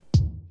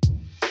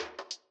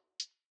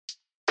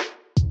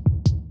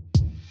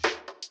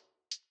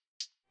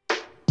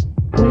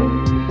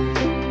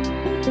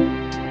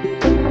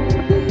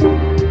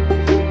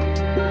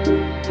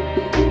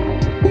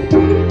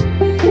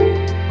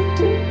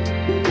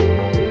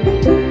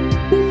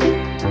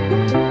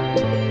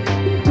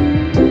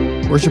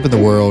Worship in the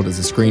World is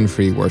a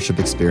screen-free worship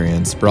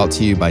experience brought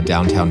to you by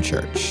Downtown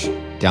Church.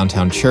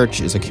 Downtown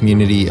Church is a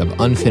community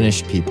of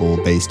unfinished people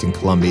based in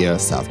Columbia,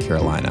 South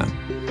Carolina.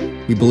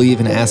 We believe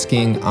in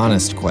asking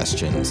honest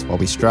questions while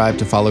we strive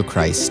to follow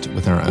Christ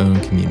within our own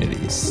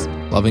communities,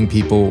 loving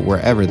people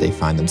wherever they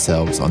find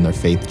themselves on their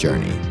faith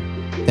journey.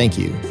 Thank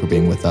you for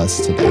being with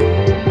us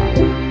today.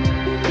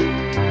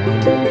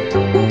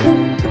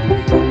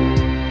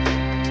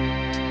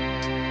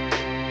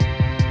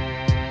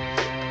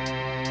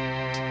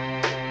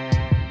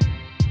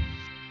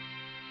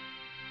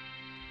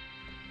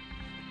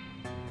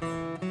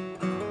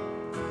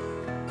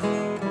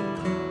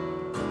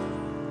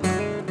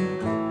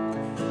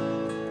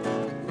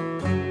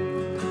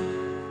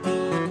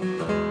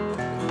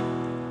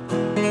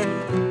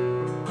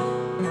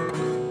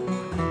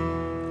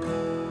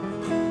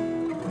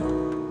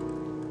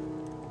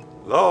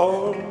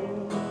 Lord,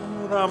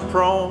 I'm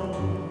prone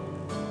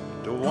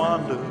to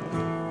wander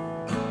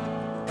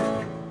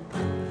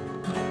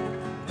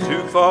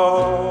too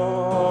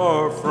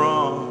far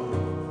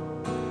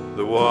from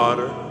the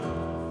water.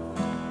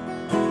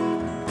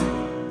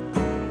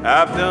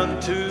 I've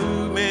done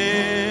too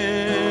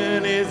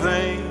many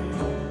things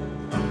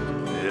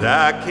that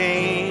I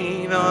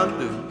can't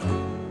undo.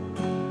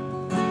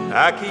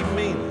 I keep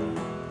meaning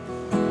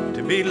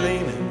to be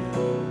leaning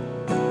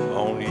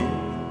on you.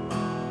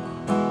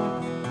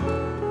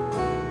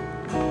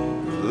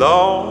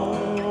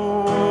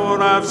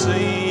 Lord, I've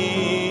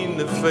seen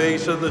the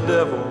face of the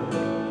devil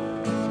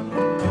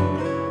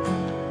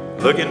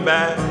looking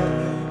back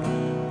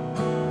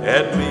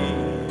at me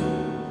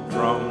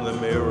from the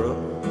mirror.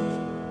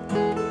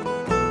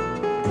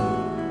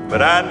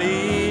 But I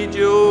need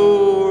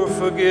your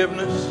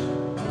forgiveness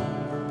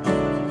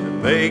to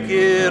make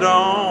it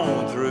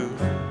on through.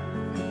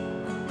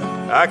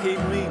 I keep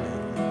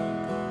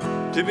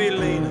meaning to be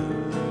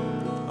leaning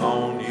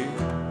on you.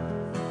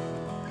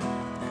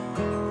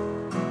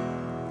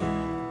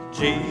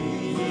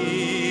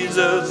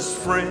 Jesus,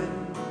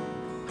 friend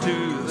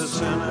to the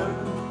sinner,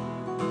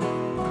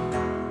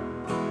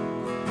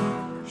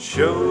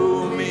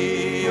 show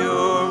me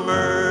your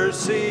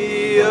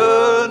mercy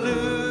anew.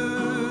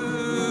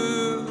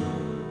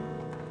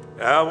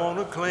 I want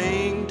to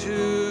cling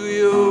to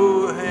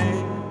your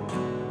hand,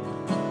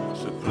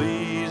 so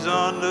please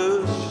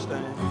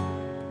understand.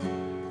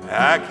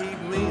 I keep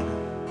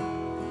meaning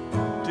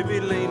to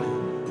be leaning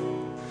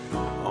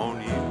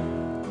on you.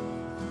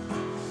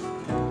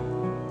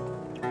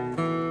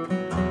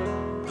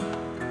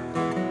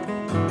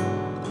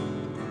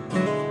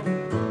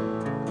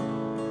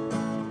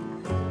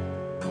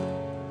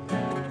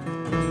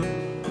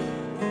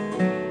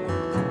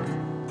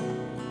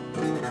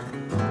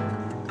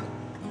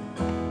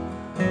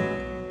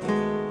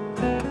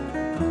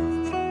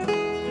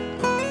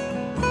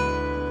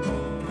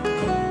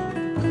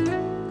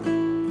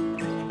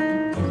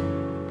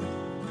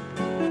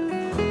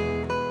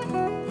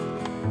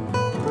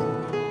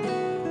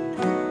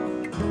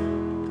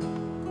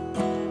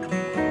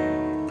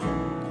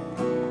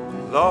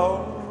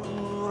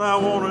 Lord, I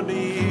want to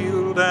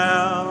kneel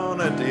down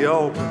at the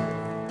altar.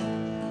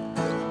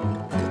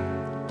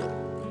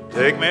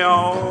 Take me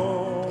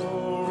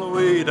all the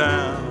way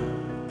down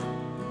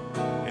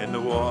in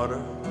the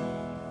water.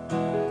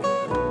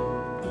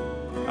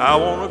 I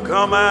want to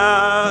come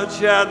out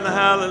shouting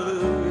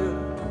hallelujah,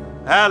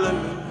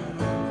 hallelujah,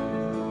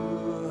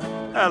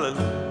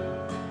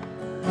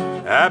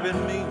 hallelujah. I've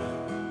been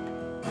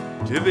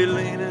meaning to be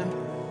leaning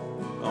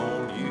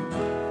on you.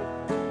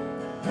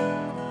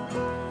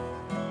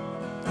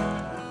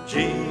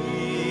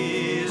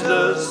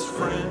 Jesus,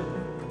 friend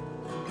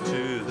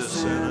to the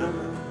sinner,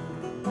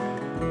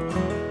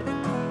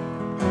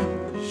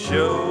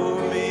 show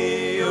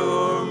me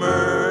your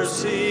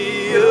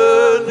mercy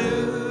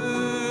anew.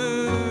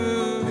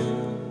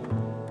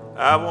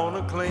 I want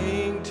to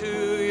cling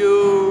to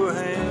your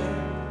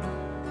hand,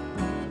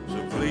 so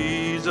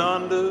please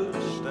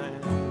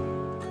understand.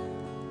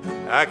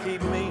 I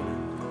keep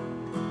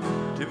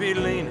meaning to be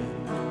leaning.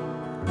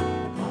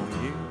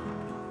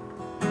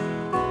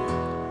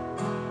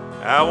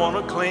 I want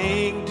to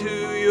cling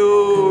to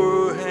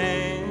your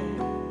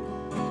hand,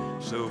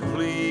 so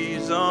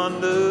please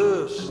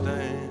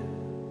understand.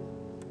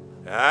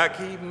 I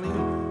keep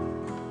meaning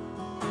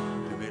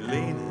to be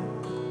leaning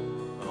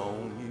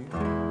on you.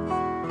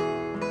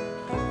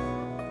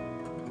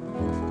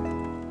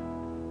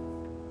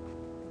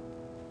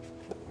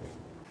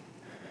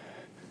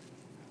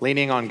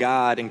 Leaning on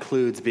God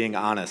includes being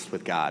honest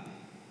with God.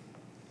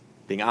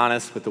 Being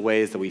honest with the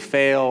ways that we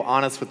fail,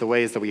 honest with the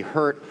ways that we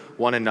hurt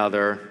one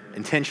another,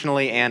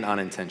 intentionally and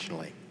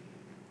unintentionally.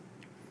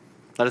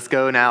 Let us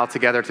go now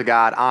together to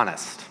God,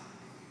 honest,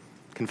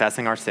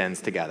 confessing our sins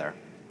together.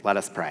 Let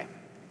us pray.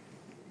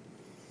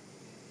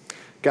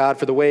 God,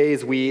 for the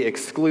ways we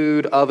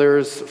exclude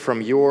others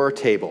from your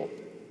table,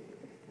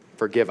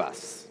 forgive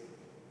us.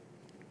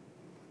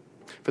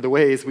 For the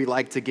ways we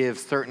like to give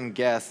certain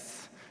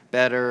guests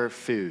better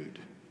food,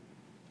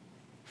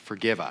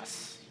 forgive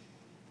us.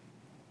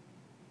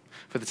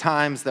 for the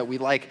times that we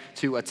like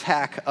to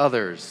attack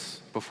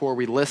others before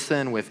we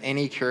listen with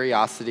any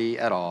curiosity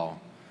at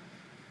all.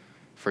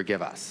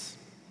 Forgive us.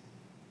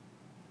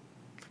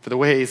 For the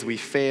ways we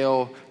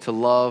fail to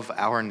love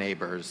our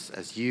neighbors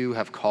as you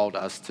have called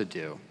us to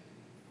do.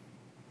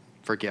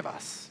 Forgive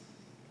us.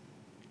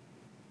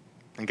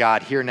 And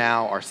God, hear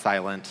now our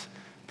silent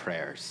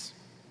prayers.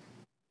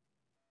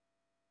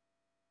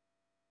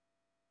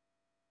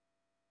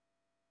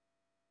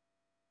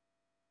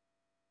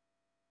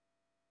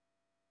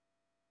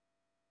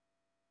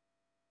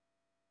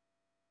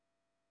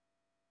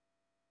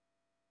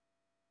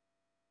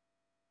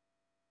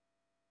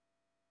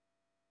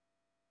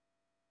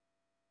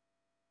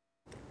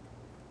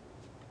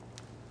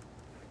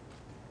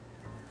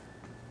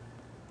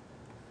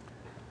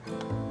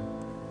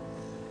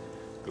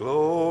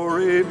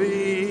 Glory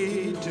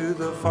be to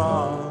the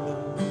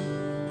Father,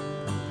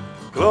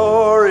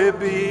 glory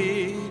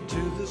be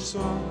to the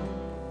Son,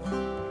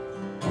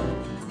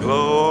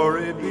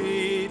 glory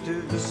be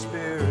to the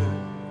Spirit,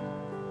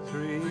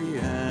 three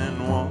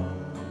and one.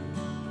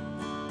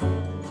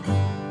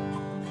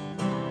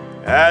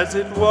 As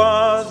it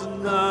was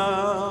in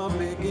the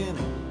beginning,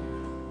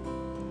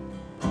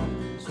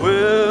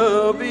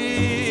 will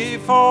be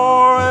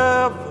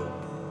forever.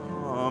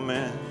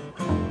 Amen.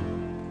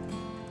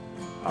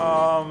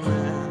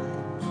 Amen.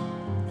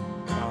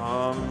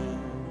 Amen.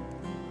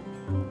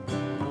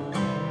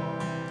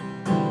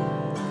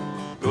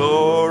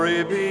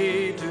 Glory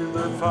be to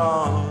the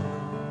Father.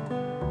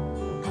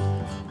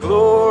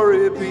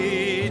 Glory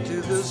be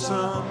to the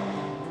Son.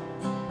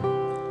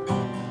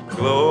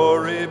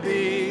 Glory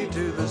be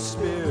to the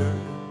Spirit,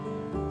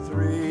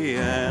 three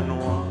and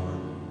one.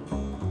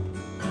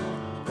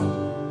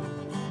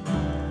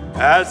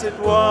 As it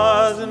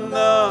was in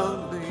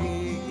the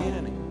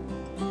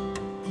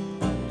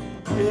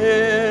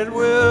it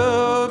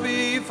will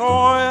be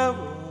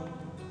forever.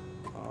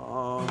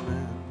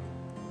 Amen.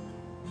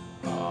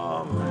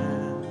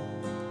 Amen.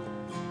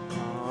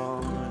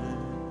 Amen.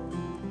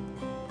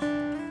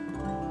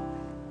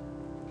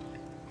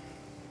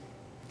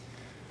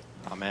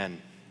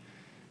 Amen.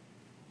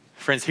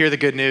 Friends, hear the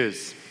good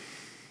news.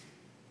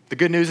 The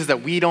good news is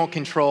that we don't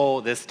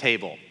control this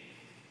table.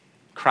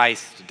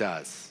 Christ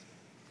does.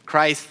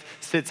 Christ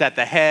sits at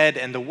the head,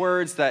 and the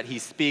words that he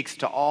speaks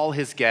to all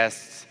his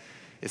guests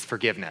is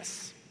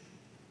forgiveness.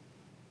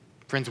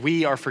 Friends,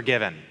 we are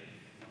forgiven,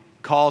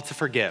 called to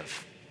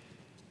forgive.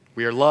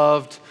 We are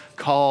loved,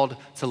 called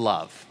to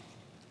love.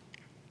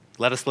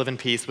 Let us live in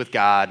peace with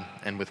God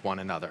and with one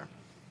another.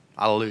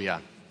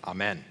 Alleluia.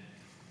 Amen.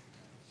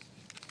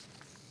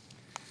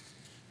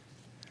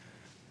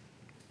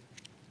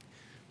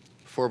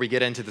 Before we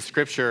get into the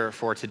scripture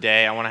for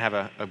today, I want to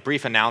have a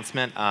brief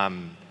announcement.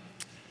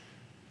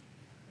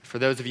 For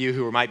those of you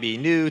who might be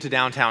new to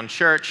Downtown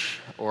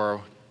Church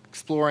or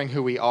exploring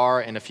who we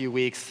are, in a few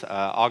weeks,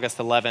 August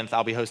 11th,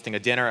 I'll be hosting a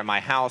dinner at my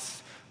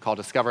house called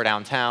Discover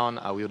Downtown.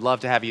 We would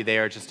love to have you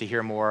there just to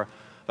hear more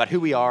about who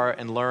we are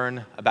and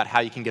learn about how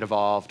you can get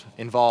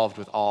involved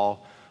with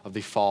all of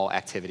the fall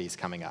activities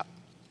coming up.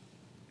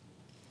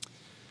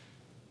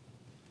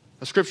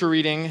 The scripture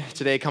reading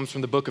today comes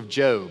from the book of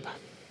Job.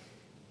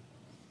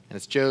 And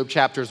it's Job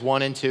chapters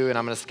 1 and 2, and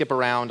I'm going to skip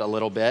around a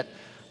little bit.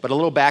 But a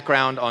little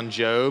background on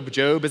Job.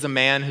 Job is a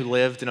man who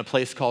lived in a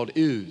place called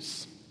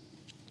Uz.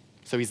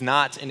 So he's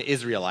not an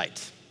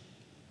Israelite.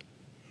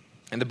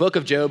 And the book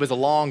of Job is a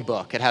long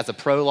book. It has a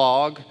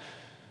prologue,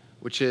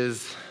 which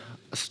is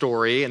a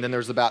story, and then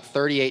there's about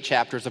 38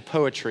 chapters of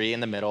poetry in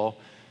the middle,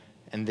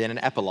 and then an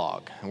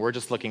epilogue. And we're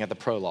just looking at the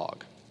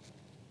prologue.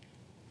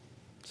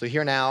 So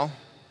here now,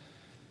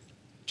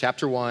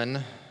 chapter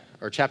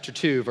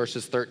 2,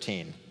 verses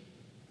 13.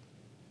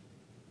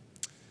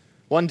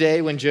 One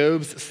day when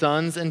Job's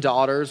sons and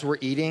daughters were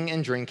eating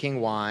and drinking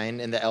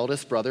wine in the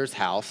eldest brother's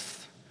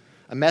house,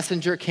 a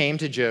messenger came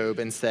to Job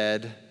and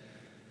said,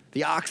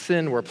 "The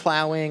oxen were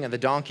plowing and the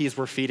donkeys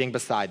were feeding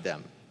beside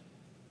them.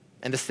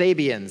 And the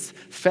Sabeans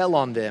fell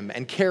on them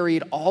and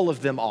carried all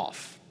of them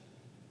off.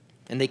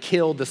 And they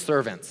killed the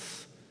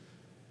servants.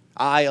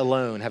 I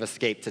alone have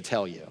escaped to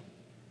tell you."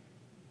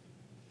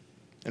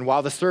 And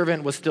while the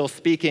servant was still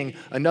speaking,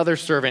 another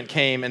servant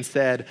came and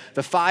said,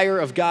 "The fire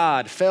of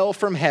God fell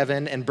from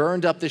heaven and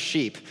burned up the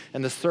sheep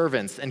and the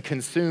servants and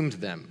consumed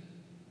them.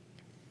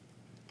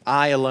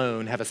 I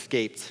alone have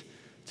escaped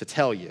to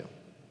tell you."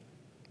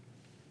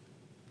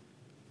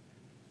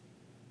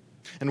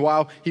 And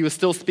while he was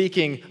still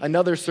speaking,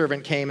 another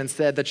servant came and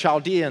said, "The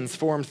Chaldeans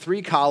formed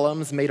 3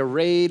 columns, made a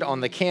raid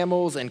on the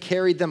camels, and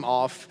carried them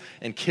off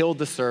and killed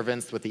the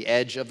servants with the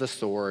edge of the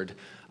sword.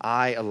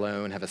 I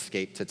alone have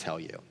escaped to tell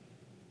you."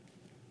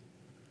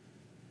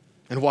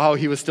 And while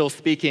he was still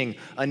speaking,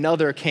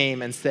 another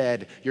came and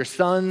said, "Your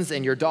sons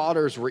and your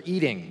daughters were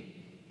eating,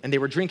 and they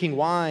were drinking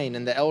wine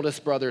in the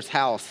eldest brother's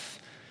house.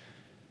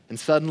 And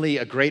suddenly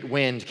a great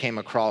wind came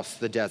across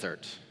the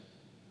desert.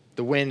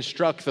 The wind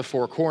struck the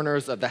 4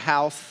 corners of the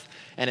house,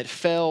 and it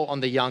fell on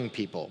the young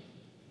people.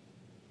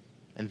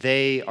 And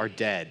they are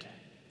dead.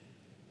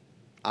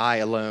 I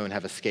alone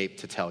have escaped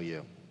to tell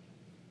you."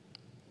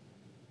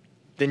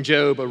 Then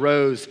Job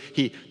arose,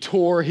 he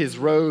tore his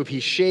robe, he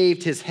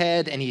shaved his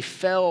head, and he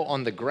fell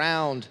on the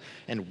ground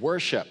and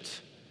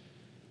worshiped.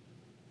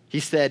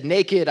 He said,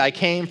 "Naked I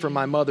came from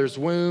my mother's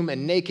womb,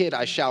 and naked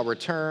I shall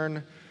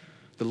return.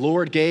 The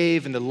Lord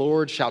gave, and the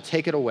Lord shall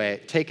taken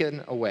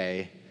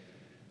away.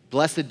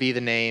 Blessed be the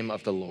name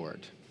of the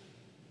Lord."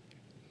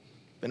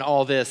 In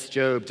all this,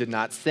 Job did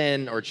not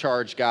sin or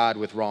charge God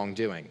with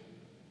wrongdoing.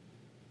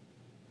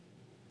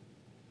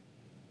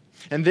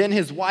 And then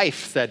his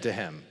wife said to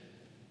him,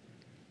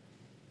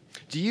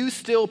 "Do you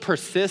still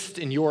persist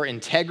in your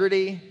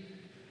integrity?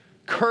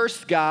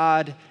 Curse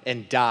God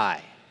and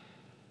die."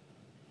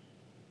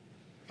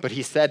 But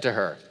he said to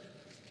her,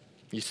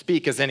 "You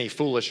speak as any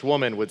foolish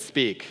woman would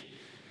speak.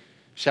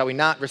 Shall we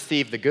not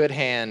receive the good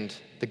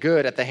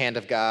at the hand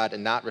of God,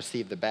 and not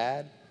receive the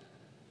bad?"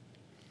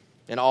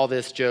 In all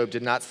this, Job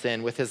did not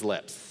sin with his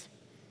lips.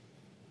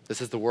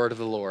 This is the word of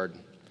the Lord.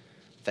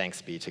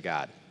 Thanks be to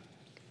God.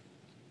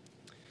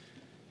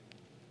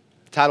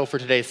 The title for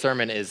today's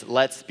sermon is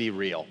Let's Be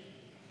Real.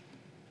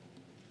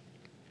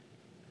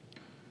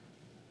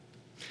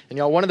 And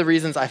y'all, one of the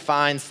reasons I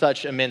find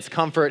such immense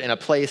comfort in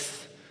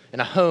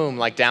a home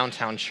like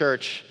Downtown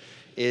Church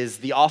is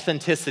the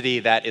authenticity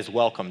that is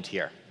welcomed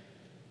here.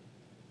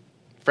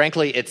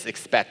 Frankly, it's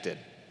expected.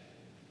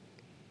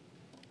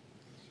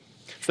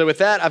 So with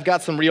that, I've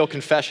got some real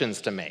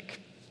confessions to make.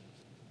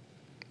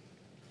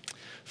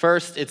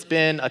 First, it's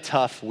been a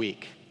tough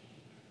week.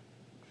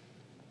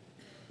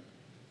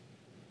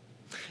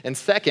 And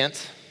second,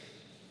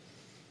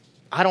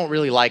 I don't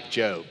really like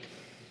Job.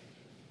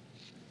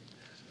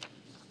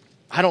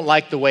 I don't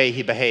like the way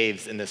he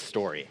behaves in this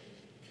story.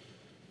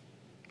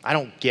 I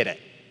don't get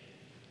it.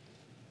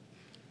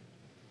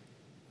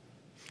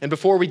 And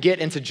before we get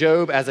into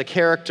Job as a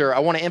character, I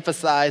want to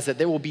emphasize that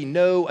there will be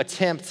no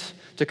attempt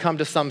to come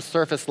to some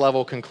surface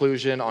level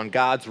conclusion on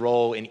God's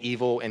role in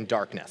evil and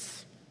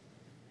darkness.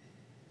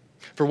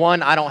 For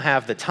one, I don't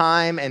have the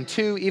time, and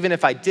two, even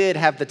if I did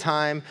have the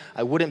time,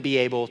 I wouldn't be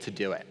able to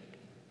do it.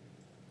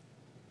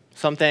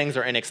 Some things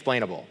are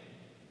inexplainable.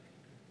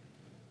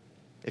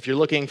 If you're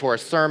looking for a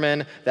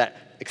sermon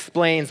that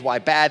explains why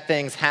bad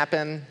things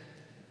happen,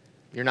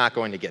 you're not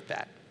going to get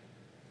that.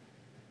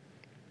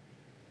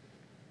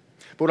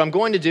 But what I'm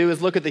going to do is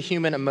look at the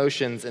human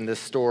emotions in this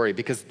story,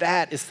 because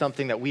that is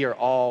something that we are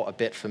all a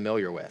bit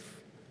familiar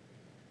with.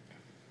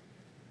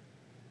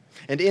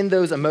 And in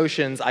those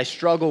emotions, I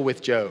struggle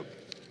with Job.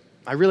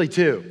 I really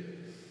do.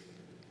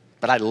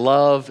 But I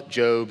love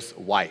Job's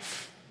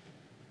wife.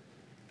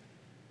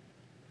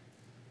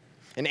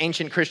 In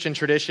ancient Christian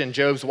tradition,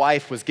 Job's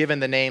wife was given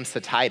the name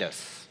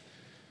Satitis,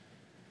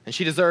 and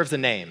she deserves a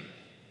name.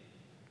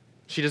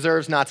 She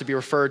deserves not to be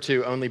referred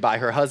to only by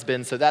her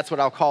husband, so that's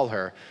what I'll call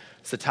her,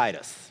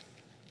 Satitis.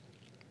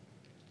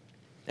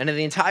 And in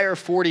the entire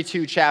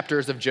 42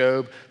 chapters of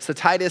Job,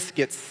 Satitis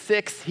gets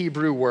 6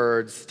 Hebrew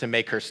words to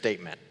make her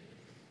statement.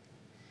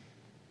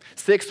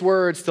 6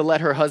 words to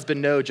let her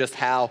husband know just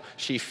how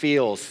she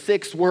feels.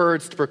 6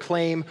 words to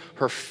proclaim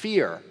her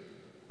fear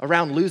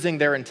around losing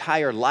their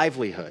entire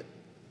livelihood.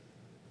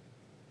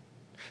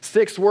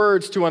 6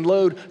 words to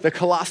unload the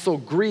colossal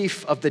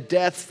grief of the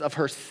deaths of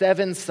her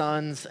 7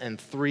 sons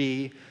and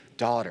 3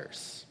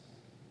 daughters.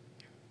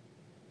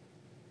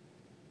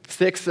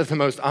 6 of the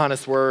most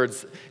honest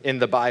words in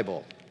the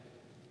Bible.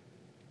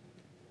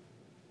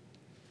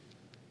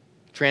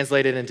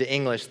 Translated into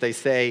English, they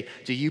say,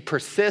 "Do you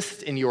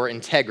persist in your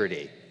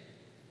integrity?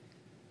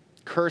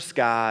 Curse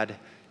God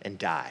and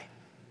die."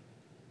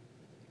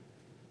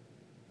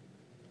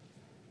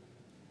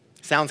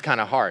 Sounds kind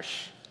of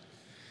harsh.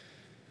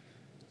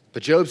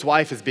 But Job's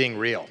wife is being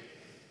real.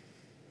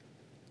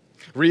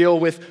 Real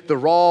with the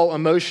raw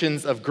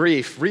emotions of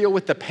grief, real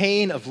with the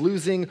pain of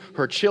losing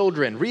her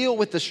children, real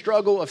with the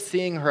struggle of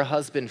seeing her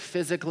husband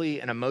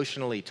physically and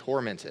emotionally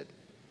tormented.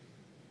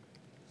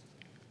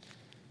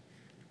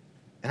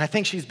 And I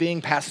think she's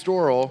being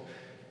pastoral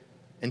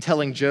and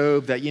telling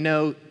Job that,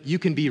 you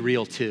can be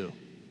real too.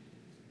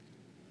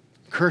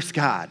 Curse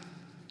God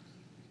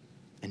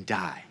and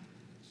die.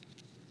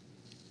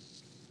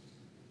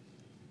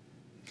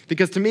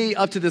 Because to me,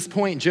 up to this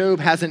point, Job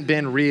hasn't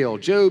been real.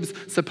 Job's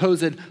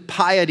supposed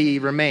piety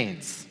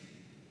remains.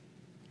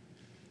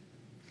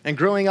 And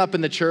growing up in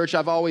the church,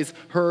 I've always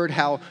heard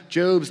how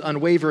Job's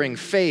unwavering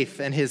faith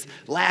and his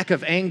lack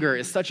of anger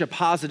is such a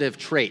positive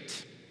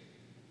trait.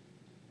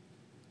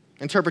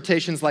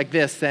 Interpretations like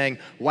this saying,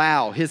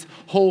 wow, his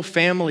whole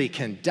family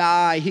can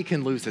die, he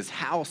can lose his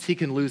house, he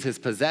can lose his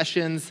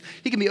possessions,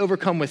 he can be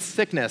overcome with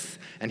sickness,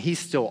 and he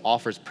still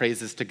offers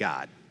praises to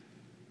God.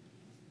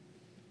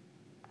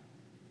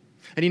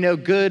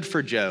 And good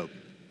for Job.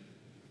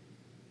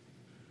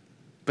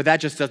 But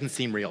that just doesn't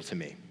seem real to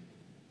me.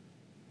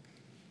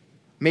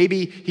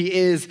 Maybe he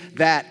is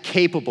that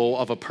capable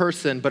of a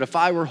person, but if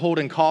I were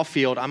Holden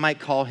Caulfield, I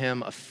might call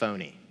him a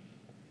phony.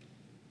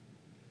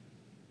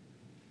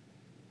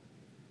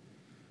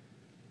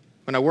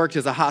 When I worked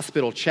as a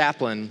hospital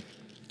chaplain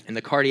in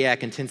the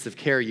cardiac intensive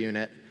care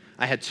unit,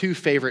 I had 2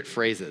 favorite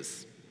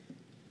phrases.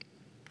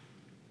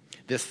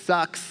 This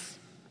sucks,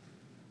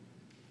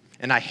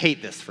 and I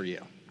hate this for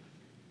you.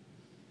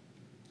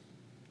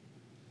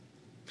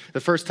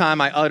 The first time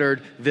I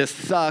uttered, "This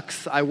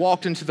sucks," I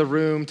walked into the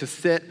room to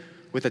sit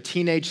with a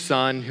teenage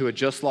son who had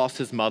just lost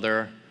his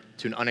mother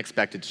to an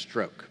unexpected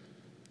stroke.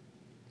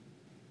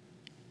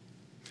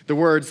 The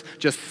words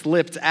just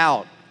slipped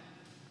out.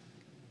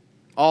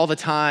 All the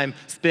time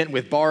spent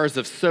with bars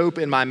of soap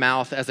in my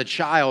mouth as a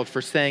child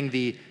for saying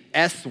the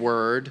S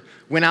word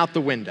went out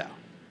the window.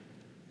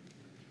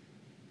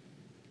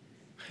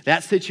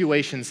 That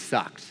situation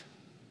sucked,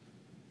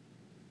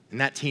 and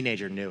that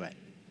teenager knew it.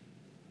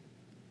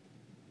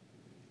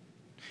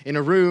 In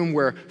a room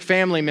where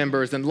family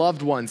members and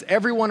loved ones,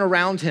 everyone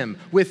around him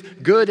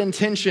with good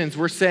intentions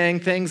were saying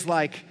things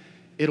like,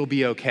 "It'll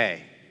be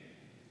okay."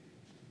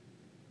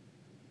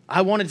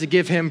 I wanted to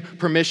give him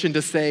permission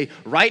to say,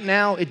 "Right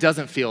now, it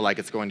doesn't feel like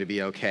it's going to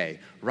be okay.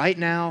 Right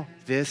now,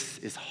 this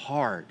is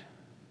hard."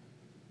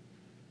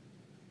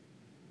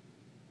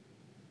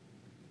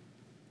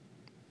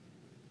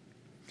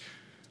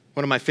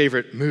 One of my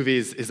favorite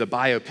movies is a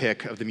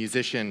biopic of the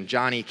musician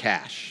Johnny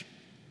Cash.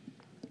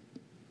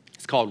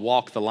 It's called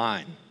Walk the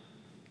Line.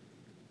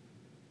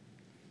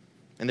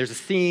 And there's a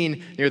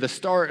scene near the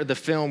start of the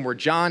film where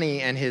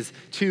Johnny and his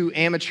two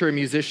amateur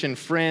musician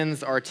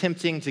friends are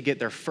attempting to get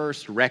their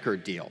first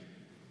record deal.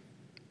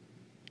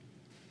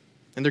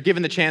 And they're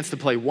given the chance to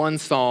play one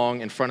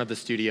song in front of the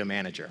studio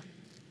manager.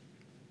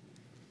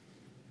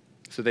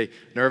 So they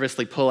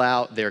nervously pull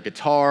out their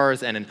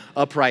guitars and an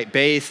upright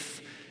bass,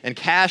 and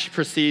Cash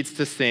proceeds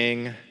to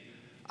sing,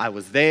 "I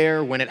was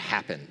there when it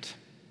happened."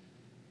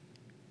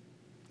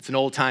 It's an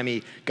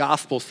old-timey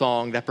gospel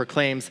song that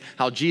proclaims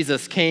how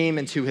Jesus came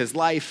into his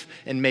life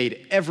and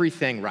made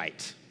everything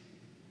right,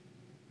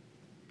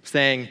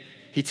 saying,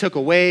 "He took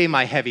away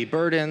my heavy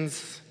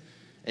burdens,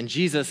 and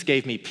Jesus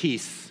gave me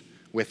peace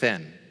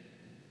within."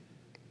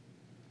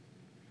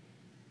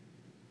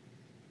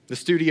 The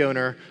studio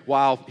owner,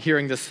 while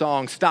hearing this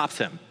song, stops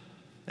him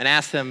and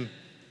asks him,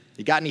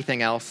 "You got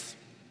anything else?"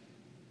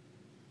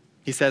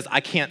 He says, "I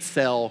can't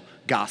sell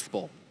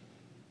gospel.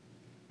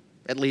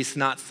 At least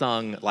not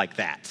sung like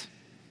that."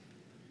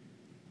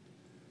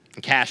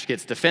 And Cash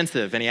gets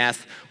defensive and he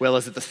asks, "Well,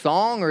 is it the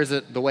song or is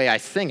it the way I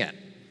sing it?"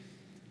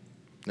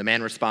 The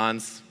man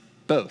responds,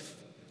 "Both."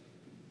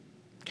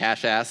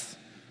 Cash asks,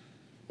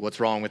 "What's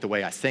wrong with the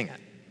way I sing it?"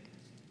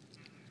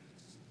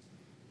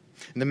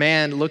 And the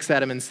man looks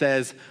at him and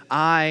says,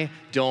 "I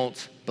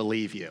don't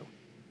believe you.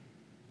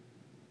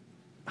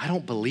 I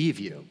don't believe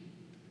you."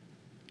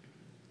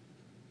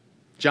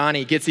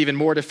 Johnny gets even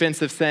more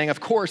defensive, saying, "Of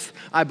course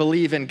I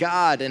believe in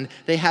God." And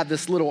they have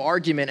this little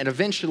argument, and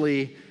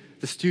eventually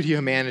the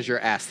studio manager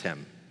asks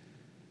him.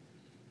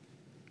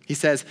 He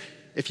says,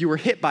 "If you were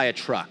hit by a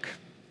truck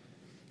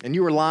and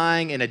you were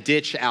lying in a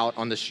ditch out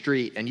on the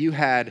street and you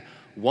had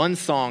one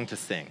song to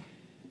sing,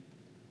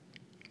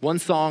 one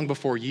song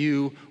before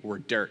you were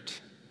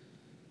dirt,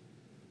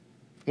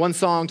 one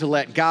song to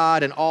let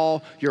God and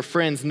all your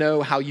friends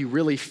know how you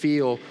really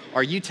feel,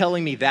 are you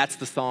telling me that's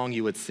the song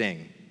you would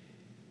sing?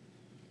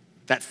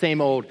 That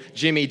same old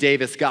Jimmy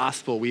Davis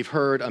gospel we've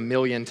heard a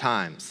million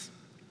times?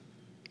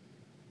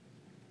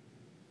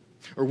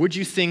 Or would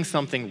you sing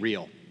something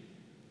real?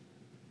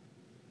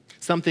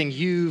 Something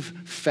you've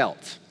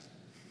felt?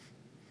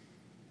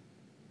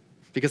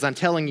 Because I'm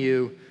telling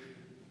you,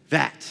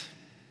 that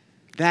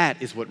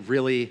is what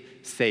really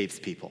saves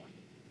people."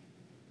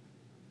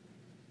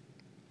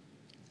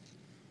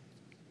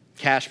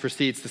 Cash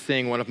proceeds to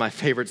sing one of my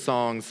favorite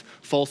songs,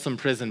 "Folsom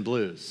Prison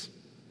Blues."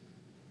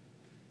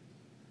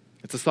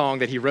 It's a song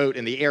that he wrote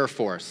in the Air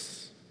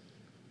Force.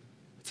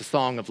 It's a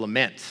song of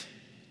lament,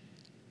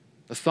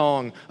 a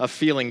song of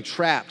feeling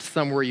trapped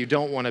somewhere you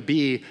don't want to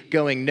be,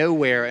 going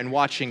nowhere and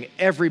watching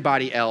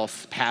everybody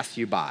else pass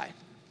you by.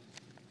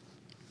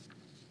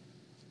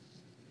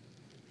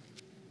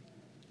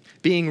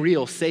 Being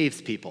real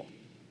saves people.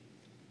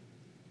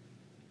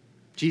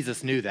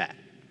 Jesus knew that.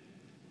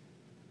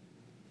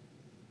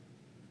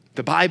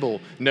 The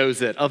Bible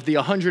knows it. Of the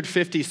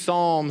 150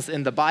 Psalms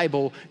in the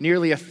Bible,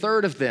 nearly a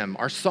third of them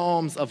are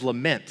Psalms of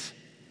lament.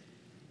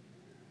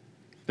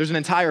 There's an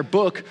entire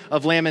book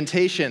of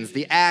Lamentations.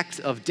 The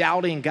act of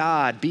doubting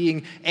God,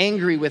 being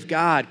angry with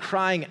God,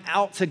 crying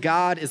out to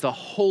God is a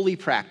holy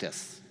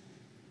practice.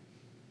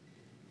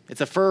 It's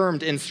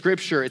affirmed in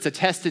Scripture. It's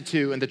attested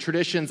to in the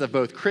traditions of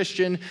both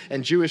Christian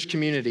and Jewish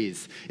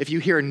communities. If you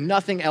hear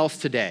nothing else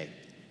today,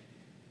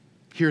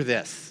 hear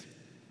this.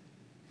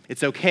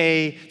 It's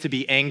okay to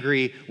be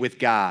angry with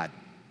God.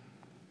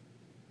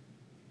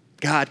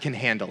 God can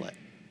handle it.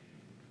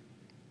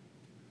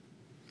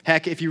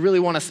 Heck, if you really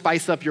want to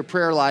spice up your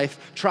prayer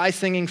life, try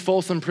singing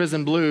Folsom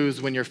Prison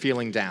Blues when you're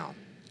feeling down.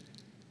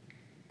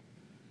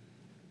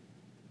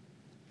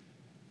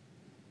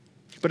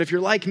 But if you're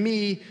like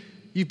me,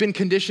 you've been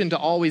conditioned to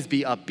always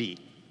be upbeat.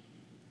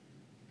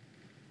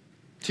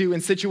 To,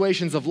 in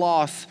situations of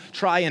loss,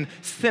 try and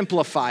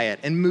simplify it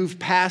and move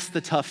past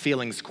the tough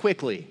feelings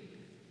quickly.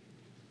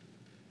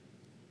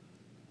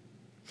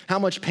 How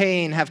much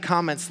pain have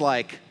comments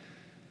like,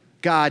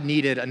 "God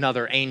needed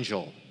another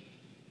angel,"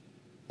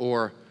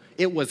 or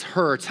it was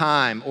her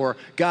time, or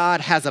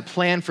God has a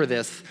plan for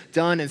this,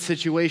 done in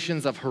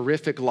situations of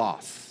horrific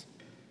loss.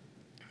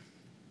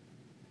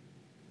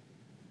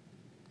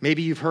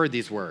 Maybe you've heard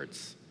these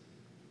words.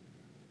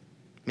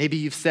 Maybe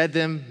you've said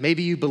them,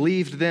 maybe you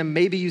believed them,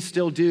 maybe you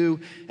still do,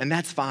 and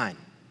that's fine.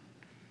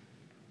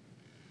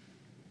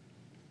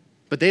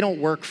 But they don't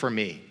work for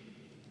me.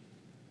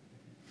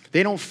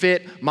 They don't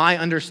fit my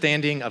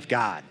understanding of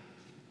God.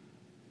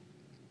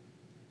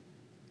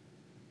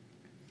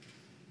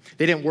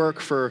 They didn't work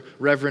for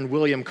Reverend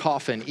William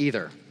Coffin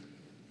either.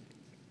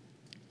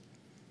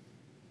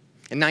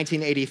 In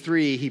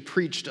 1983, he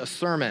preached a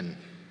sermon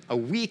a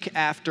week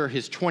after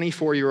his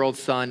 24-year-old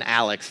son,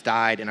 Alex,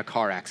 died in a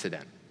car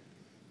accident.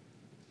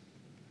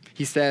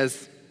 He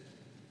says,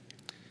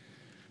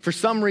 "For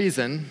some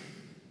reason,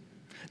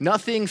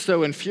 nothing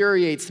so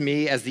infuriates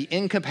me as the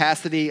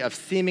incapacity of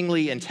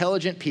seemingly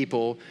intelligent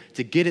people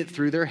to get it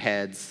through their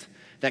heads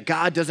that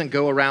God doesn't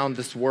go around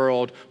this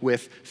world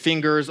with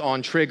fingers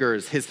on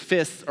triggers, his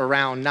fists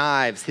around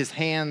knives, his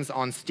hands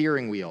on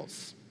steering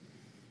wheels."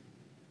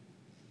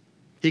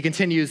 He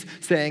continues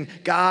saying,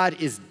 "God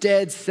is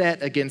dead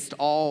set against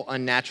all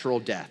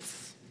unnatural deaths.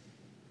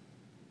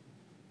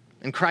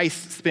 And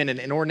Christ spent an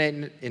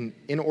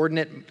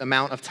inordinate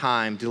amount of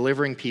time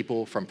delivering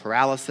people from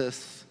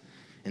paralysis,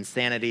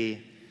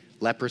 insanity,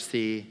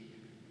 leprosy,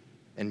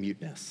 and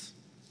muteness."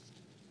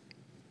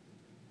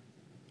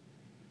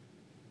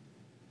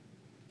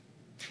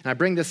 And I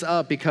bring this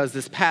up because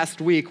this past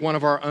week, one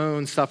of our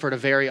own suffered a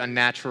very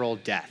unnatural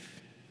death.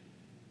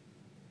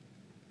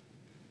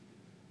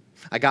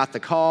 I got the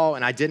call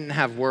and I didn't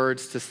have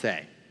words to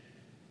say.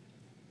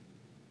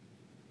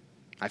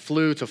 I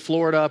flew to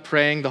Florida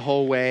praying the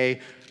whole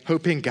way,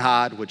 hoping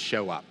God would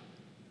show up.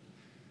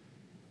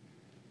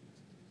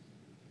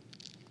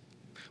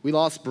 We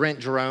lost Brent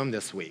Jerome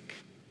this week,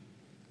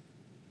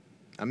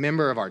 a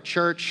member of our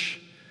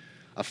church,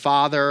 a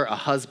father, a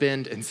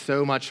husband, and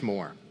so much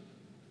more.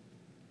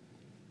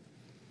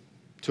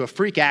 To a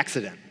freak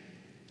accident,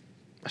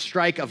 a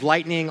strike of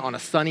lightning on a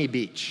sunny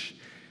beach.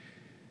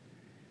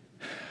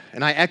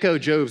 And I echo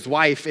Job's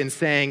wife in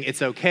saying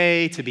it's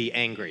okay to be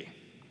angry.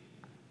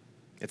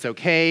 It's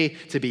okay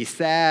to be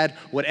sad.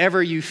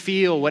 Whatever you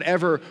feel,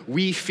 whatever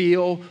we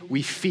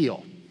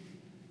feel.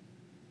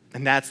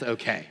 And that's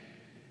okay.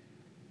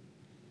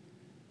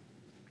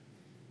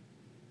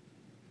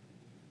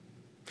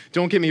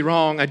 Don't get me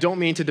wrong, I don't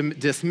mean to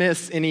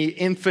dismiss any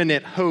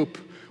infinite hope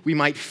we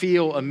might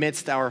feel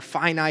amidst our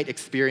finite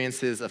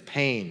experiences of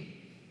pain.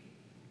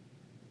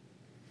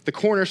 The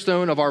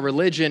cornerstone of our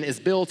religion is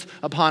built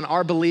upon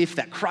our belief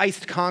that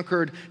Christ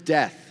conquered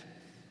death,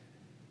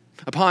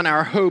 upon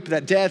our hope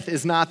that death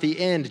is not the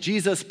end.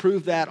 Jesus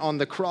proved that on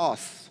the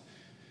cross.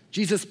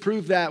 Jesus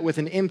proved that with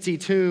an empty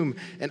tomb,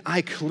 and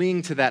I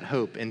cling to that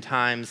hope in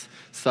times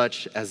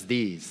such as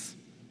these.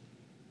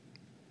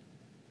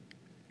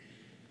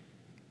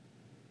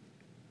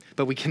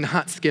 But we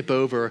cannot skip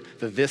over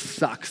the "this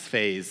sucks"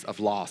 phase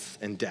of loss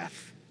and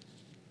death.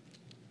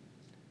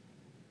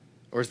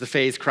 Or as the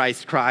phase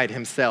Christ cried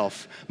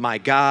himself, my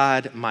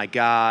God,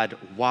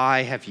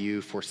 why have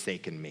you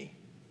forsaken me?"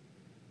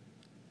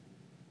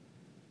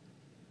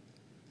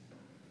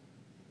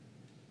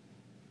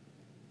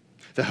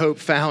 The hope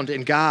found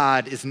in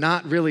God is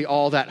not really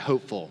all that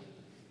hopeful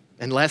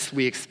unless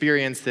we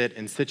experience it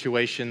in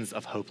situations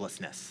of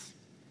hopelessness.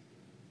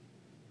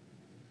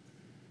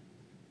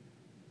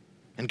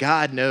 And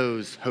God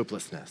knows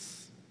hopelessness.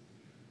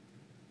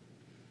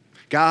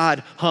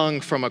 God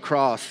hung from a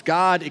cross.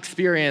 God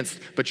experienced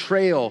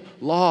betrayal,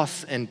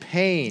 loss, and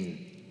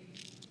pain,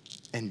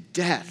 and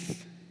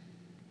death.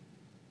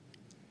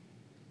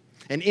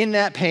 And in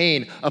that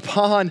pain,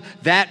 upon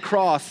that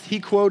cross, he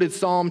quoted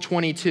Psalm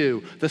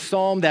 22, the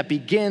psalm that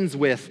begins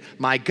with,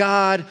 my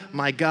God,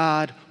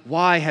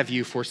 why have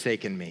you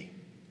forsaken me?"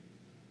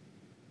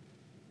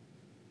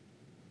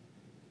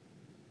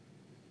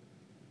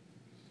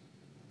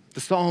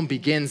 The psalm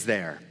begins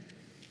there,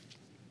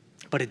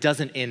 but it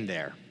doesn't end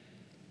there.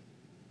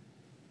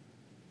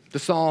 The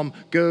psalm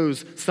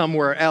goes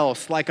somewhere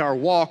else. Like our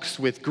walks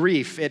with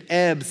grief, it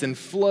ebbs and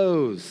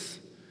flows.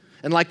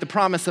 And like the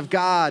promise of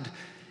God,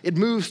 it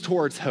moves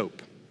towards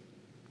hope.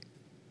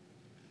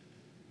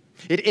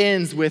 It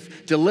ends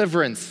with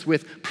deliverance,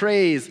 with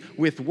praise,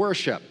 with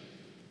worship.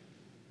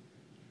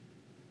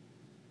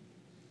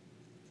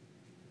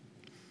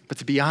 But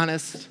to be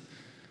honest,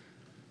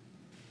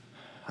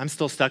 I'm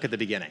still stuck at the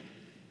beginning.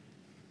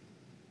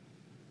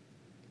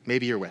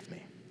 Maybe you're with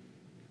me.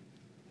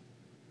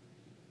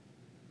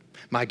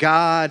 My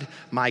God,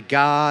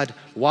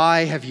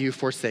 why have you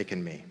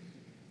forsaken me?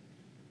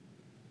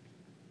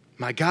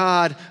 My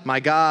God,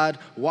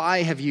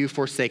 why have you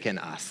forsaken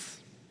us?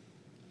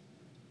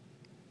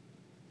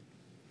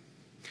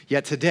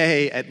 Yet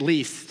today, at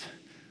least,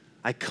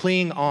 I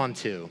cling on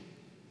to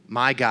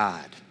my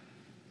God.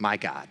 In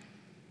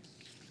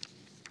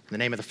the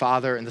name of the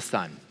Father, and the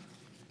Son,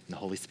 and the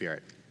Holy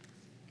Spirit.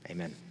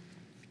 Amen.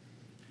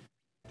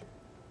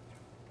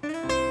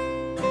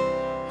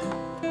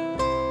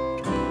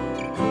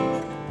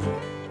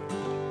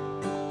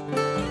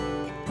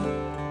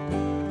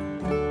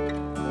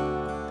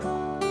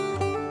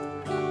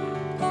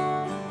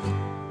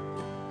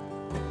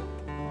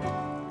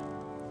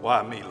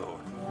 Why me, Lord?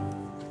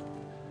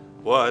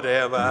 What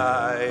have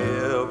I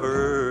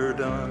ever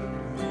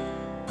done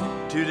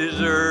to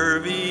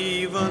deserve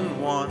even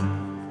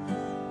one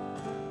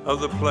of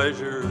the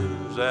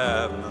pleasures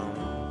I've known?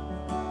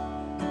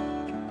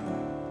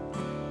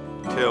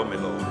 Tell me,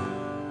 Lord,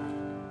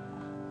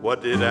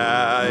 what did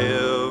I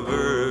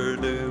ever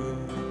do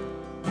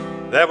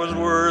that was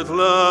worth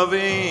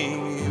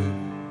loving you,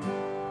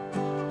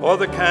 or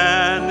the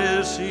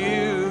kindness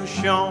you've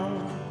shown?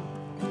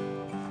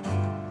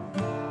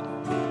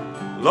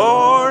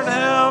 Lord,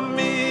 help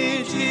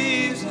me,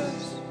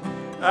 Jesus,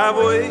 I've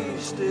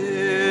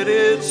wasted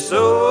it,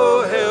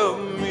 so help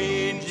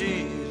me,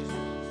 Jesus,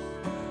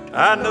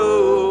 I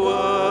know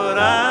what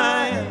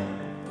I am.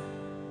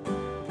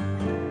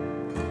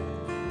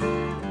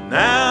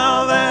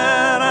 Now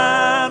that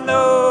I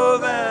know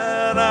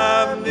that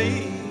I've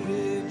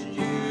needed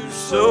you,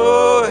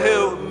 so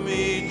help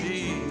me,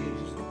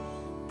 Jesus,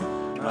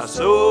 my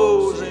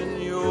soul's in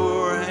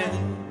your hand.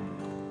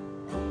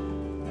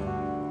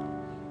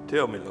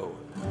 Tell me, Lord,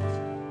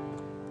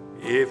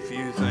 if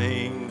you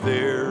think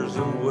there's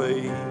a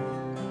way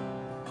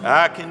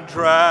I can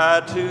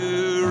try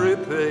to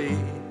repay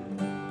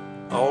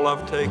all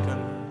I've taken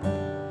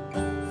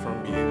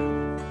from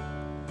you.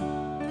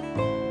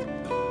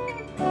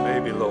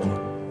 Maybe, Lord,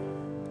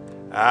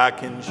 I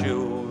can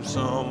show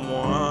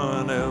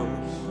someone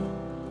else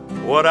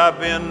what I've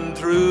been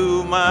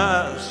through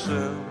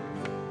myself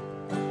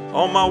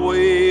on my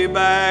way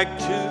back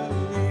to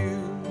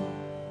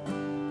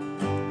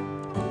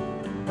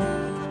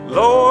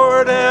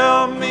Lord,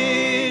 help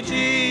me,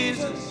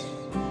 Jesus,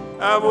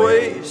 I've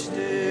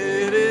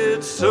wasted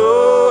it,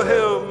 so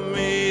help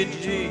me,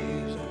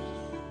 Jesus,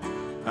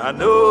 I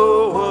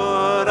know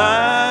what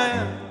I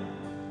am.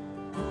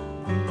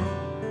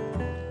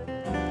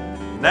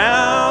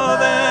 Now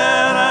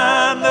that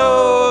I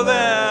know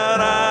that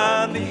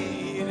I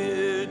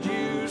needed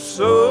you,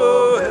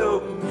 so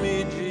help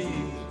me,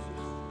 Jesus,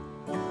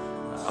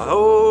 my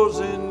hole's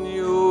in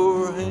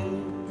your hand.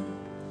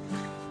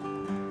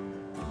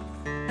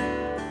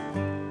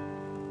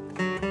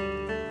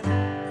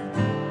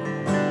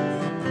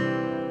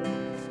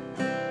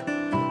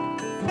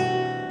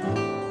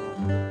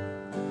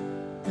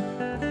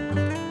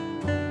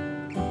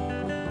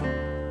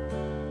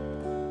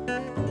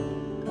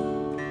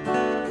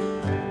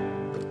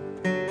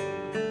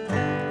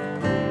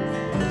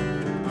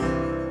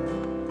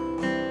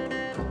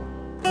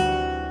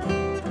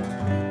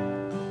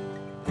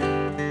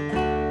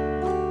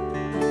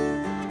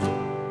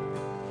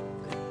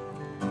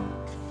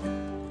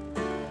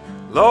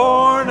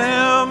 Lord,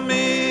 help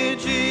me,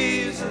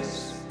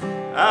 Jesus,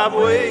 I've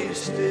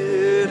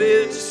wasted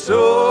it,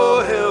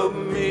 so help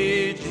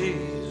me,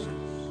 Jesus,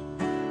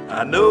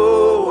 I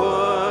know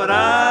what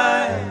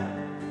I am.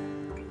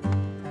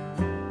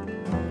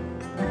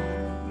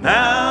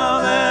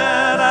 Now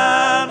that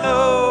I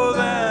know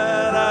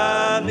that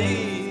I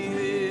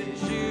needed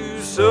you,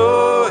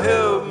 so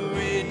help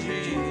me,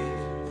 Jesus,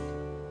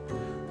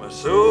 my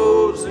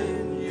soul's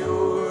in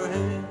your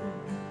hand.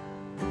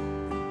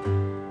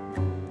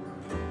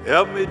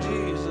 Help me,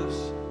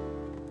 Jesus,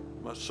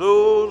 my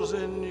soul's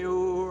in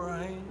your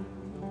hand.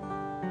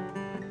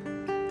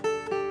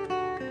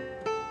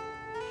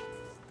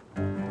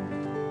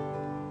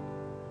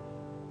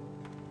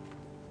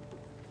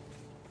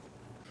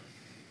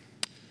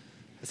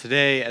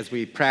 Today, as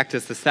we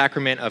practice the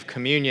sacrament of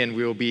communion,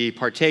 we will be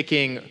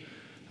partaking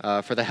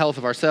for the health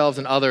of ourselves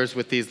and others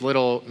with these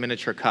little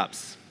miniature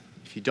cups.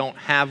 If you don't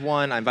have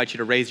one, I invite you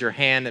to raise your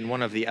hand, and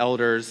one of the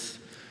elders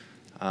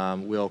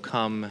will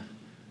come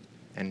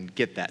and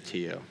get that to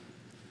you.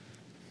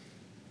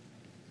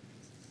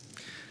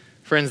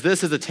 Friends,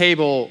 this is a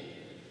table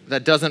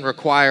that doesn't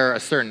require a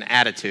certain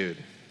attitude.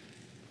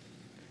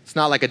 It's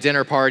not like a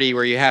dinner party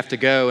where you have to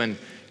go and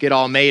get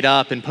all made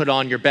up and put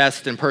on your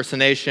best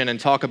impersonation and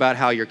talk about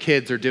how your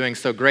kids are doing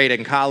so great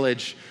in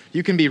college.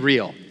 You can be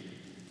real.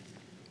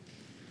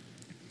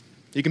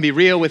 You can be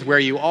real with where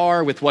you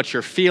are, with what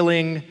you're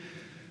feeling,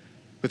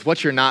 with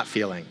what you're not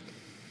feeling.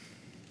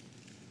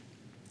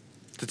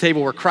 It's a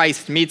table where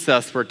Christ meets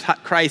us, where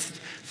Christ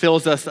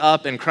fills us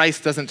up, and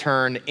Christ doesn't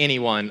turn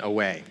anyone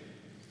away.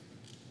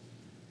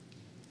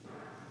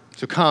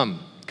 So come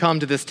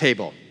to this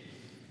table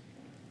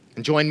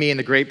and join me in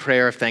the great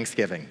prayer of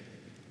thanksgiving.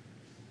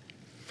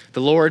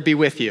 The Lord be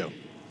with you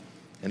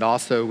and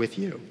also with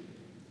you.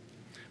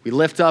 We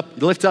lift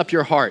up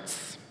your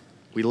hearts.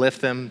 We lift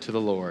them to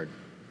the Lord.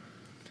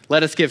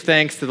 Let us give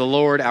thanks to the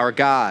Lord our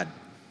God.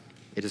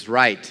 It is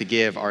right to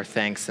give our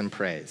thanks and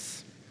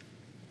praise.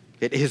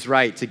 It is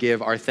right to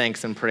give our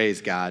thanks and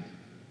praise, God.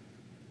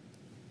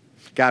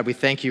 God, we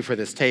thank you for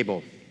this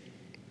table.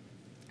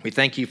 We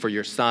thank you for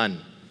your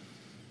Son.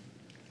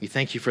 We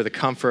thank you for the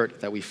comfort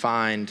that we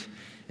find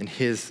in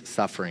his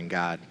suffering,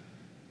 God,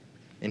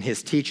 in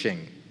his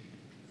teaching,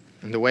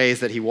 in the ways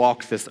that he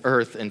walked this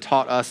earth and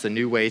taught us a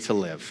new way to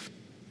live.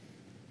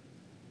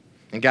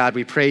 And God,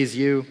 we praise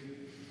you,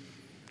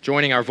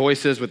 joining our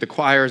voices with the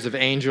choirs of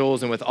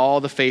angels and with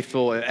all the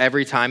faithful at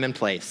every time and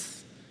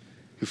place,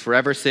 who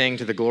forever sing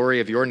to the glory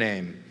of your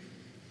name.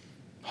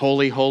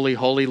 Holy, holy,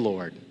 holy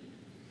Lord,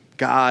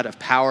 God of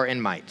power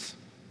and might.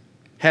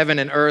 Heaven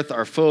and earth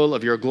are full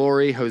of your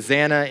glory.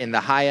 Hosanna in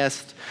the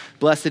highest.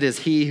 Blessed is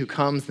he who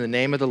comes in the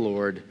name of the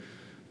Lord.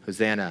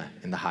 Hosanna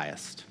in the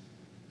highest.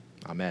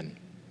 Amen.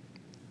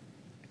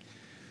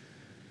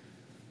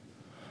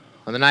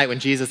 On the night when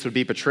Jesus would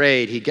be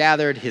betrayed, he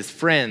gathered his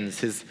friends,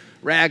 his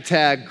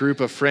ragtag group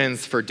of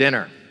friends, for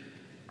dinner.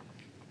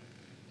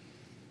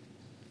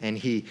 And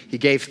he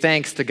gave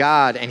thanks to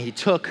God, and he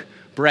took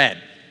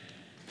bread,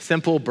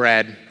 simple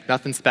bread,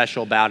 nothing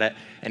special about it,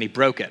 and he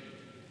broke it.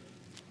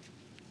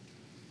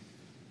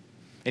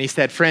 And he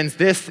said, friends,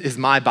 this is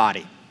my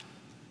body.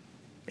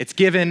 It's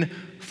given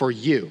for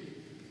you.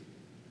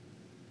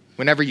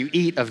 Whenever you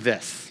eat of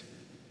this,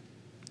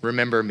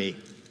 remember me.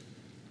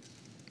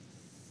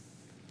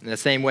 In the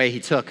same way, he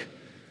took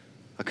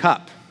a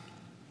cup,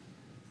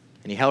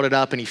 and he held it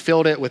up, and he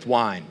filled it with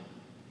wine.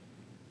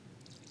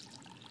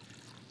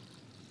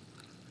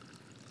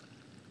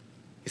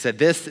 He said,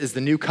 this is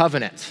the new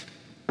covenant,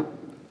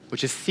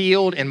 which is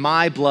sealed in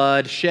my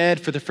blood,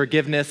 shed for the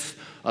forgiveness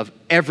of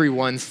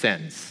everyone's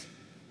sins.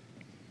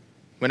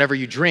 Whenever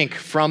you drink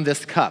from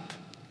this cup,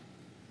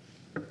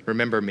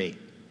 remember me.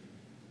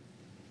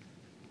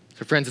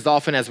 So friends, as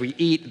often as we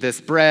eat this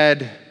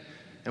bread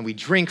and we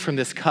drink from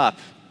this cup,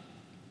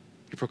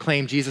 we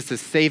proclaim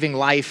Jesus' saving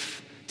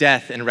life,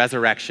 death, and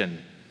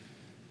resurrection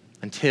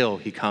until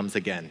he comes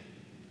again.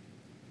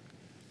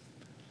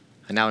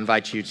 I now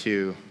invite you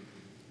to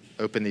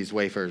open these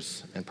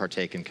wafers and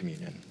partake in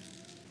communion.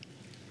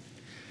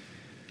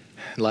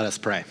 Let us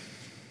pray.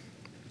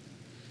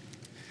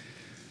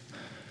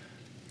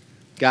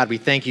 God, we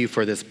thank you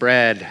for this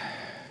bread,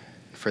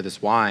 for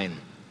this wine.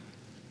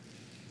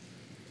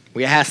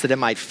 We ask that it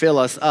might fill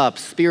us up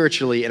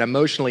spiritually and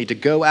emotionally to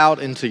go out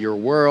into your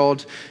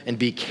world and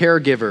be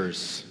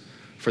caregivers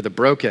for the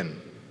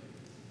broken,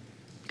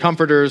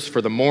 comforters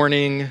for the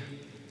mourning,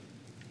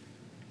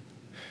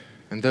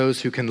 and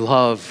those who can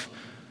love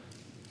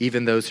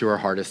even those who are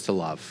hardest to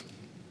love.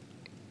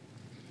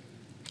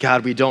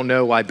 God, we don't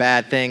know why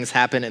bad things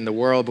happen in the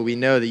world, but we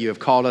know that you have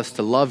called us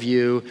to love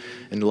you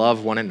and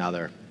love one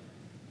another.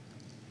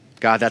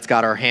 God, that's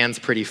got our hands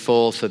pretty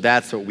full, so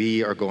that's what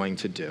we are going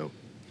to do.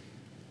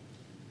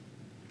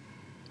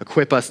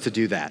 Equip us to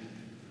do that,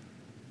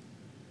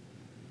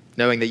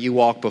 knowing that you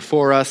walk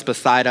before us,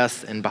 beside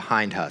us, and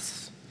behind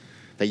us,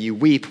 that you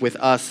weep with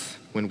us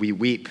when we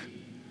weep,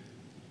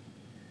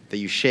 that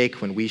you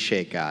shake when we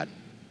shake, God.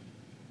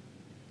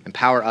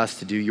 Empower us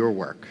to do your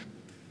work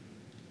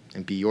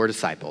and be your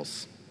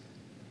disciples.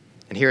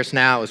 And hear us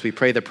now as we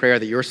pray the prayer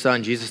that your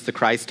Son, Jesus the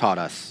Christ, taught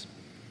us,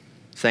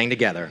 saying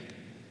together,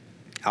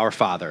 Our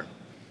Father,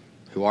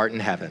 who art in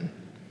heaven,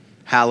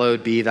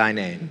 hallowed be thy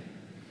name.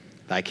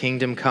 Thy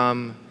kingdom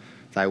come,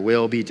 thy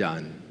will be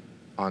done,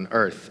 on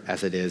earth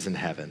as it is in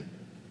heaven.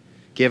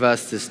 Give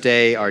us this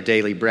day our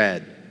daily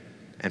bread,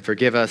 and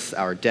forgive us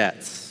our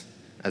debts,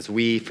 as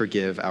we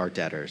forgive our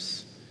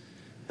debtors.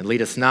 And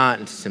lead us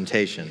not into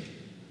temptation,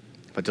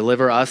 but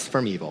deliver us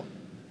from evil.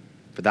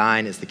 For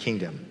thine is the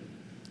kingdom,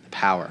 the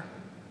power,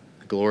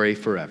 the glory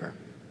forever.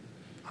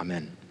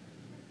 Amen.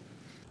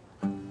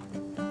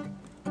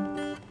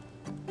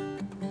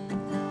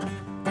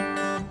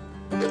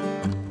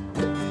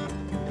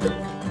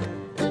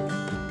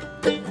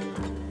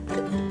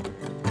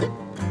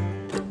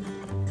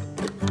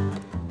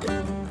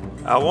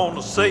 I want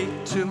to say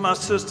to my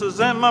sisters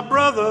and my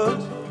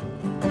brothers,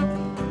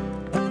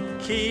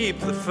 keep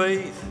the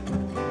faith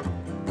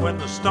when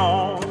the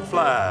storm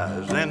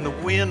flies and the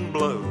wind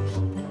blows.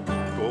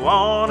 Go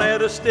on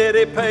at a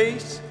steady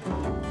pace.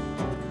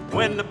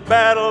 When the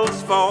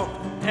battle's fought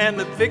and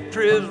the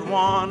victory's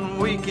won,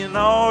 we can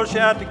all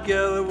shout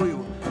together, we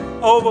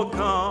will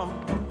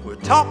overcome. We'll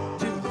talk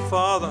to the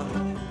Father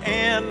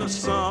and the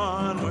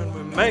Son when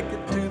we make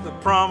it to the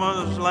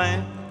promised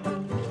land.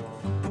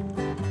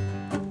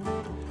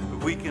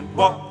 We can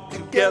walk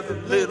together,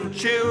 little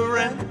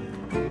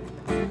children.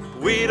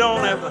 We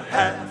don't ever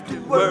have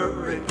to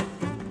worry.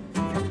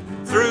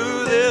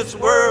 Through this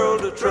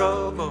world of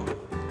trouble,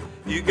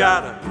 you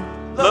gotta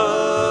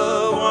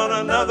love one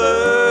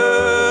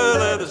another.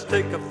 Let us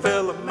take a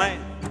fellow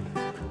man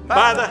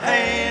by the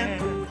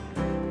hand,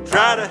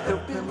 try to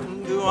help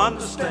him to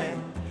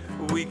understand.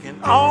 We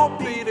can all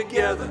be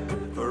together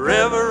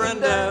forever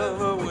and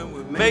ever when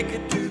we make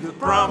it to the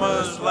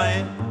promised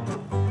land.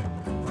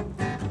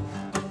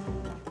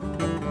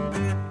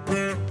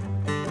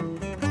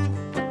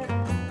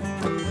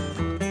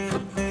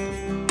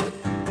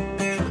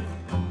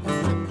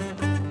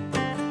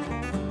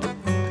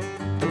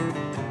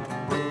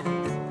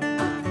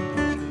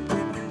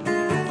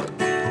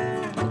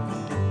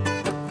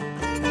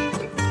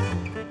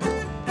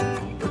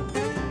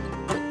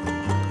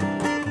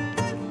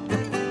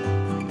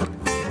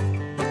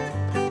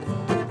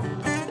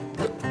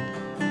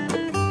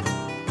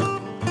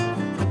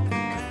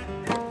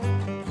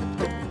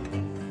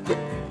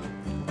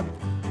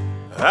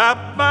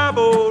 Our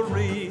Bible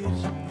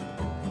reads,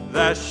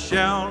 thou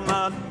shalt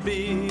not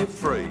be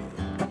afraid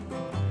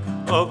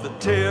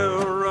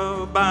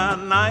terror by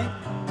night,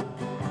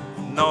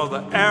 nor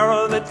the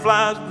arrow that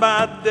flies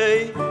by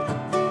day,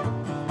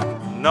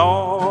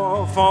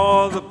 nor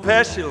for the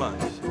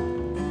pestilence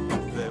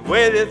that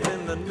waiteth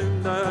in the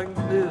noon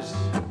darkness,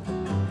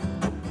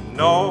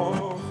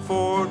 nor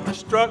for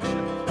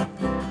destruction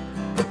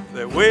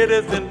that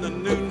waiteth in the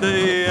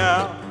noonday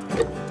hour.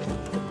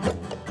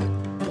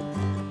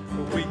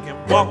 We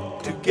can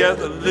walk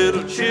together,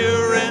 little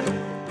children.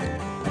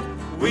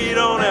 We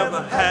don't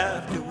ever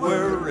have to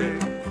worry.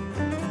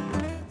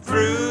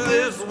 Through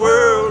this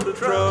world of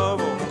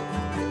trouble,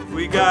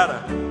 we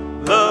gotta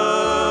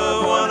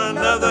love one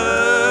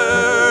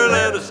another.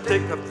 Let us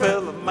take a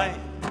fellow man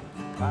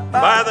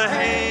by the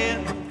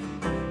hand,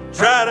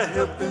 try to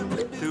help him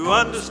to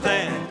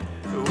understand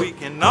that we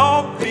can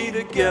all be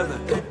together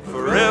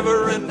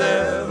forever and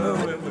ever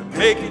when we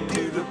make it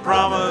to the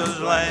promised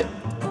land.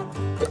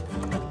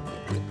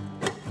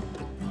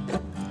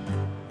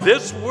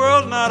 This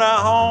world's not our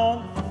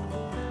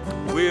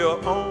home, we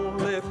are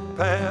only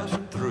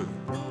passing through.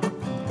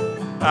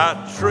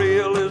 Our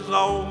trail is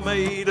all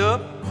made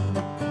up,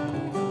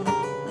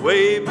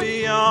 way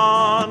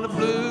beyond the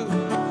blue.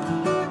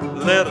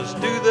 Let us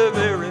do the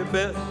very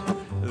best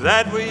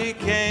that we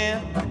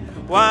can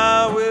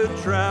while we're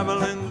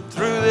traveling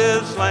through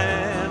this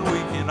land. We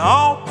can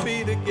all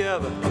be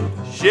together,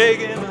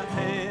 shaking a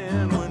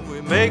hand when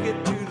we make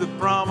it to the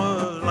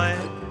promised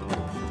land.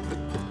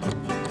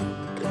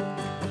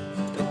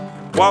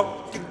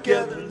 Walk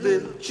together,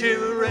 little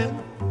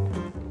children.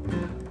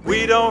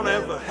 We don't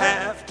ever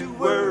have to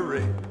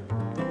worry.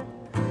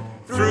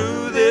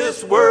 Through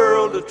this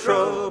world of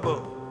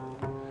trouble,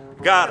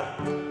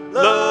 gotta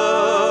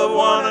love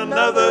one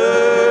another.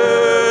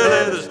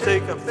 Let us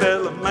take a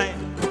fellow man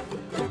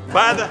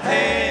by the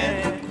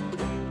hand,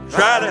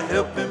 try to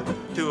help him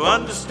to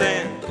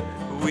understand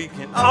we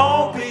can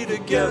all be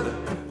together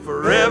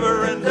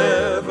forever and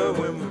ever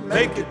when we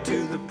make it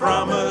to the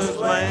promised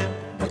land.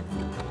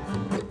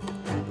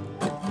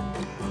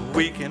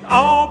 We can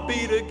all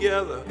be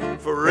together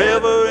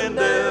forever and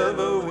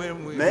ever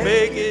when we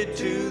make it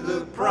to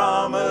the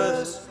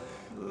promised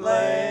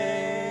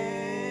land.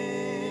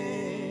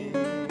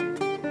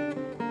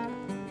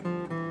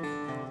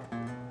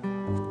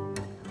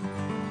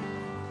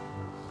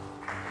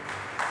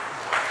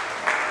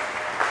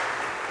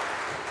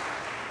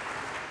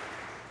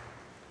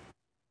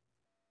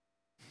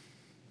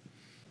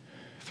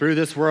 Through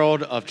this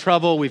world of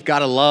trouble, we've got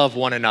to love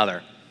one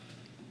another.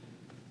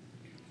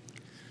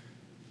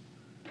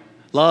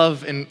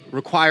 Love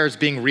requires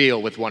being real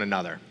with one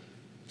another.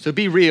 So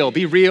be real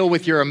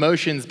with your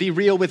emotions, be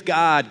real with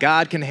God.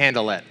 God can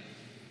handle it.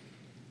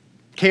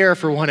 Care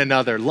for one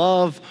another,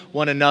 love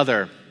one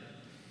another.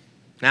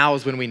 Now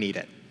is when we need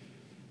it.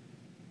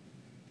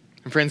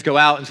 And friends, go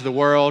out into the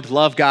world,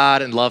 love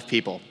God and love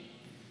people.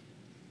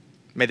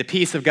 May the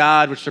peace of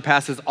God, which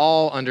surpasses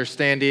all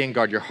understanding,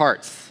 guard your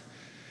hearts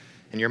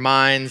and your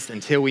minds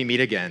until we meet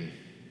again.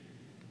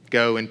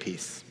 Go in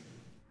peace.